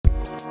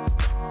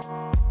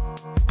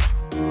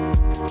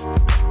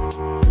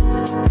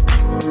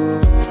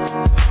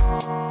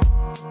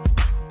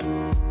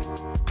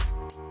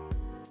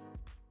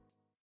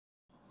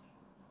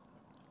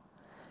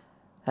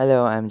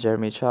Hello, I'm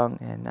Jeremy Chong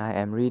and I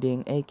am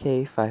reading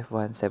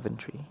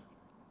AK5173.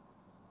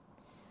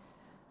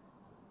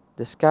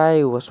 The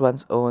sky was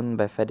once owned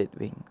by feathered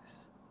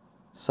wings,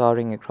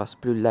 soaring across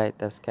blue light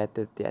that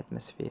scattered the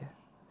atmosphere.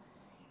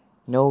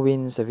 No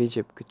winds of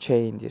Egypt could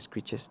chain these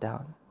creatures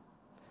down.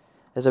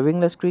 As a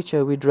wingless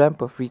creature, we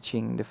dreamt of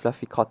reaching the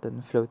fluffy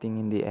cotton floating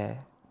in the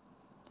air.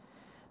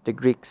 The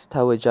Greeks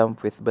tower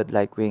jumped with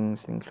bird-like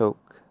wings and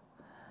cloak.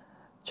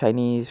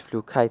 Chinese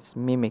flew kites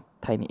mimicked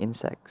tiny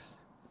insects.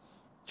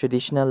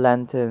 Traditional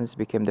lanterns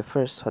became the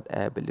first hot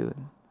air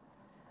balloon.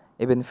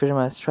 Ibn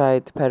Firmas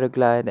tried to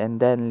paraglide and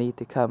then lead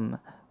to come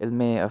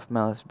Ilme of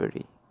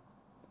Malmesbury.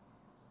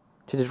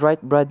 To the Wright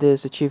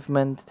brothers'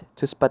 achievement,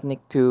 to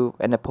Sputnik 2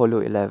 and Apollo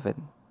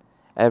 11,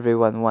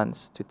 everyone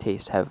wants to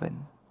taste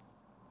heaven.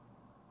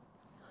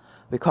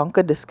 We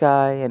conquered the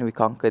sky and we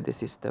conquered the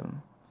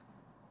system,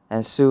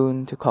 and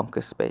soon to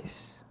conquer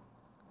space.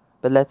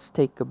 But let's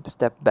take a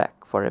step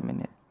back for a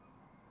minute.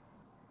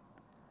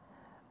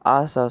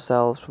 Ask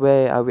ourselves,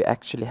 where are we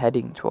actually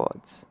heading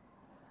towards?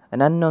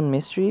 An unknown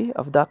mystery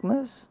of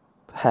darkness?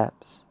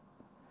 Perhaps.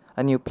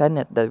 A new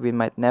planet that we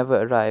might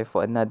never arrive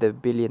for another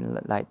billion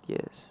light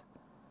years.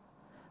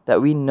 That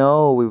we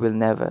know we will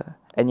never,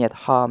 and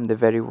yet harm the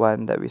very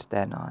one that we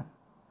stand on.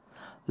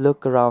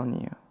 Look around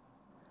you.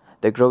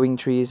 The growing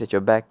trees at your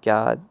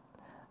backyard,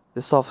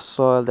 the soft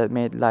soil that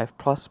made life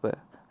prosper,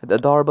 the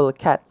adorable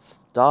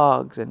cats,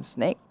 dogs, and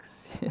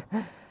snakes.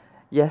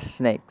 Yes,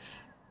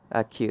 snakes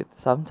are cute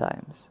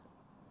sometimes.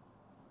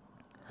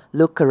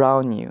 Look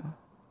around you.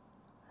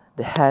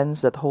 The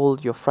hands that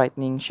hold your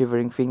frightening,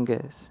 shivering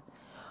fingers,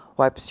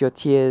 wipes your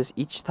tears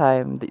each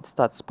time it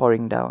starts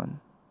pouring down.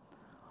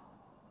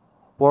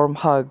 Warm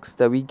hugs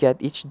that we get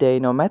each day,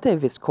 no matter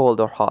if it's cold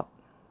or hot.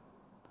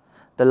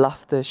 The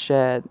laughter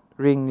shared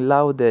ring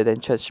louder than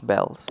church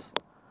bells,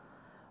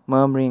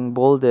 murmuring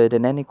bolder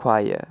than any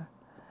choir.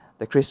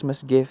 The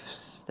Christmas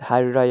gifts, the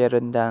Hari Raya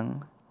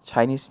Rendang,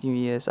 Chinese New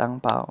Year's Ang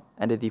Pao,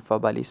 and the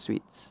Deepavali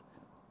sweets.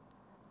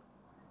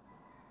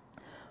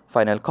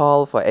 Final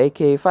call for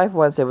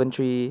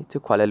AK5173 to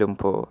Kuala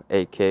Lumpur.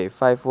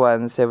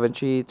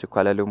 AK5173 to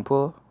Kuala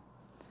Lumpur.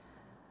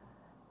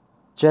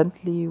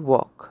 Gently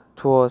walk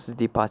towards the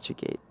departure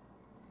gate,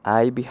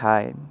 eye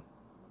behind,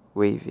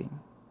 waving.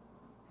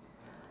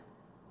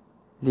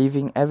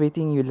 Leaving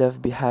everything you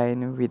love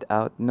behind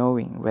without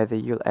knowing whether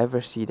you'll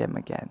ever see them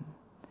again.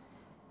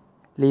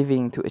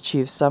 Leaving to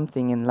achieve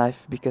something in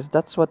life because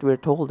that's what we're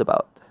told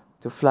about,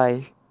 to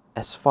fly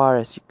as far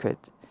as you could.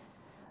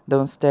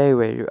 Don't stay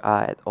where you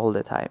are at all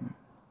the time,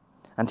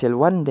 until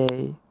one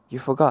day you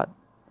forgot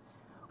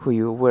who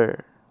you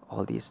were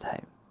all this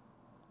time.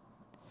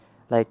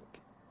 Like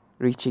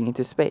reaching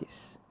into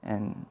space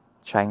and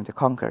trying to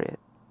conquer it.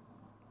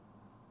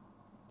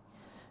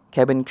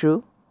 Cabin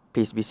crew,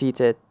 please be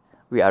seated.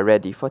 We are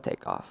ready for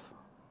takeoff.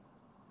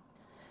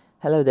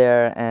 Hello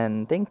there,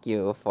 and thank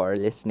you for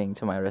listening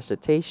to my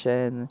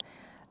recitation.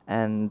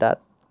 And that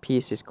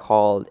piece is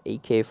called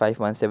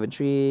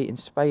AK5173,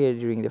 inspired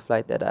during the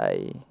flight that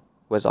I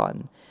was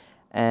on.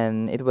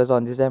 And it was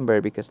on December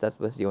because that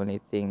was the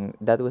only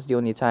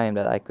time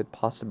that I could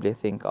possibly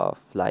think of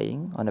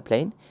flying on a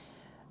plane.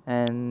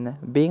 And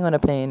being on a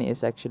plane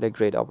is actually a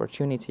great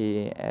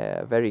opportunity,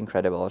 a very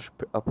incredible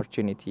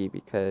opportunity,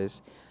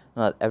 because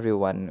not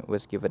everyone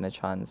was given a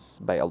chance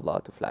by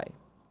Allah to fly.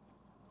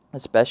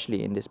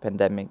 Especially in this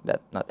pandemic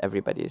that not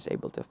everybody is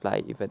able to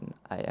fly, even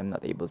I am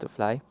not able to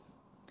fly.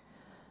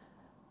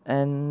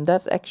 And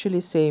that's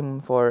actually same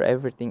for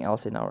everything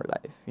else in our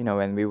life.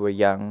 When we were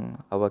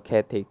young, our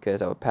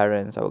caretakers, our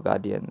parents, our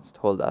guardians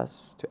told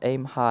us to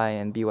aim high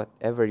and be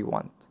whatever you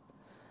want.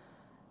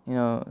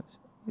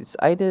 It's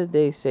either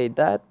they say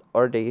that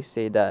or they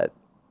say that,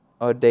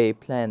 or they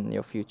plan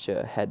your future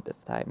ahead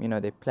of time.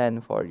 They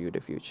plan for you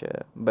the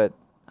future. But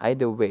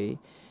either way,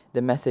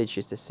 the message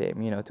is the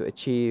same, to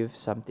achieve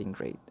something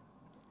great.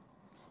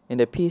 In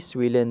the piece,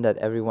 we learn that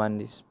everyone,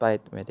 despite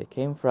where they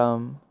came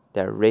from,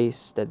 their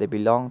race that they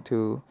belong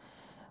to,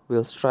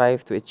 will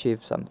strive to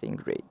achieve something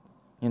great.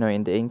 In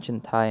the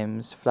ancient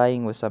times,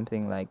 flying was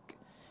something like,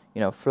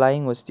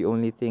 flying was the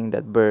only thing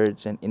that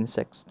birds and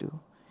insects do.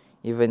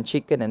 Even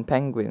chicken and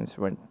penguins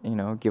weren't,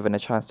 given a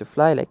chance to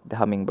fly like the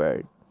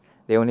hummingbird.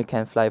 They only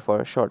can fly for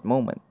a short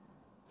moment.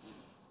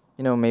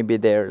 Maybe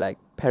they're like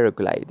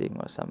paragliding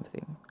or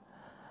something.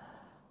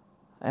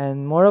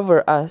 And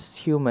moreover, us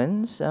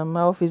humans,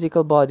 our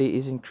physical body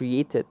isn't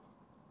created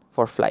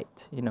for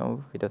flight. We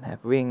don't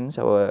have wings.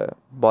 Our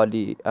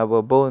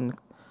bone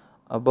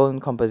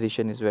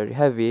composition is very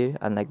heavy,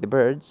 unlike the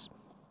birds.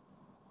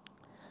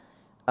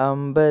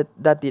 But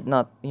that did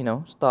not,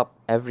 stop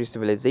every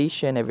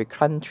civilization, every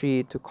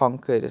country to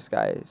conquer the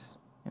skies.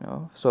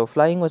 So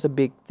flying was a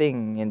big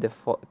thing in the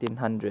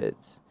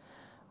 1400s.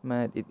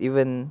 But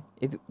even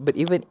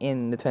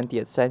in the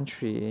 20th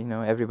century,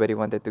 everybody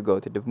wanted to go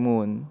to the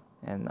moon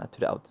and to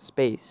the outer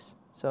space.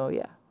 So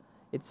yeah,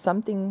 it's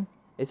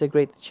a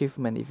great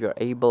achievement if you're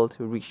able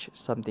to reach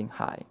something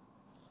high.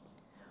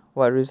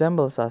 What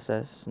resembles us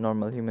as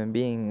normal human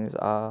beings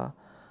are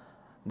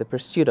the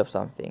pursuit of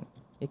something.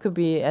 It could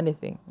be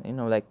anything,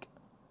 like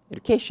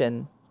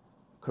education,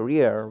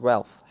 career,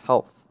 wealth,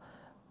 health,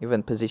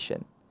 even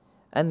position,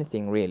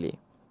 anything really.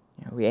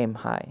 We aim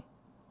high.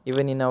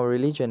 Even in our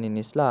religion, in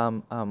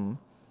Islam,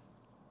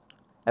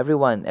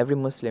 every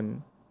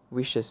Muslim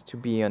wishes to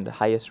be on the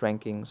highest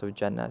rankings of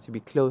Jannah, to be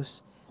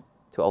close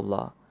to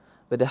Allah.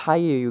 But the higher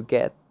you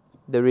get,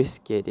 the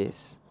riskier it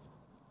is.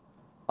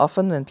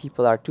 Often, when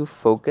people are too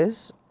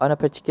focused on a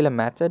particular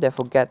matter, they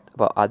forget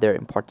about other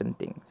important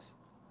things.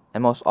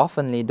 And most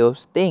oftenly,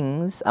 those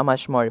things are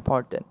much more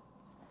important.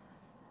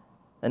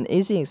 An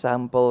easy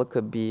example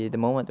could be the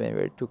moment when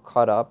we're too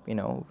caught up,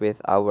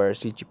 with our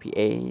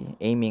CGPA,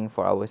 aiming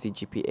for our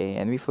CGPA,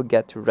 and we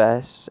forget to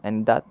rest,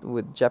 and that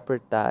would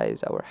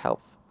jeopardize our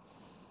health.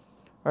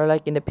 Or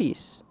like in the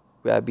peace,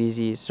 we are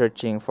busy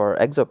searching for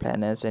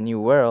exoplanets and new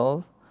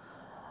worlds,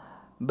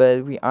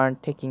 but we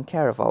aren't taking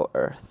care of our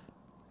Earth.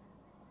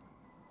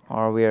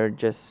 Or we are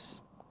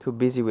just too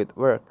busy with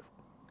work,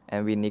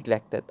 and we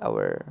neglected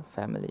our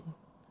family.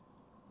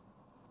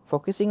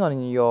 Focusing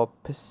on your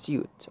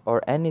pursuit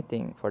or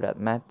anything for that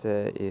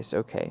matter is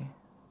okay.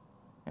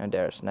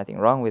 There's nothing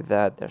wrong with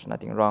that. There's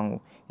nothing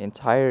wrong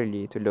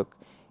entirely to look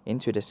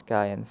into the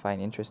sky and find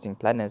interesting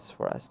planets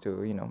for us to,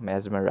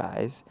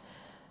 mesmerize.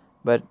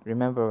 But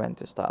remember when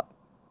to stop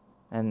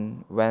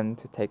and when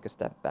to take a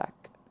step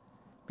back.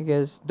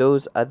 Because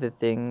those other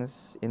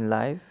things in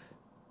life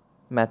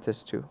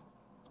matters too.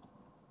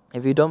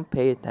 If you don't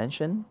pay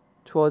attention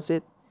towards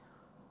it,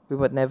 we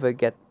would never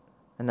get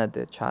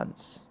another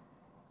chance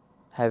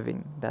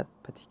having that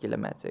particular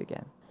matter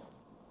again.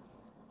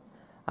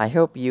 I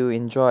hope you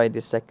enjoyed the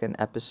second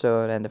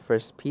episode and the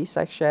first piece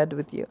I shared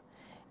with you.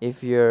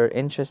 If you're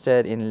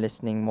interested in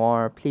listening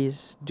more,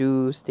 please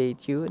do stay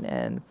tuned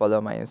and follow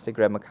my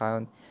Instagram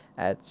account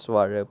at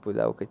Suara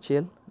Pulau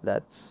Kecil.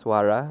 That's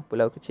Suara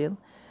Pulau Kecil.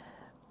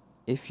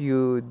 If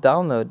you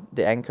download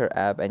the Anchor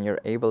app and you're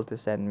able to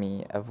send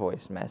me a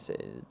voice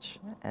message,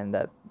 and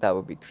that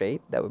would be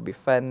great. That would be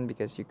fun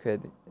because you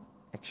could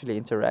actually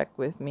interact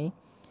with me.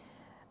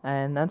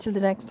 And until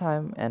the next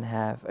time, and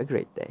have a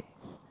great day.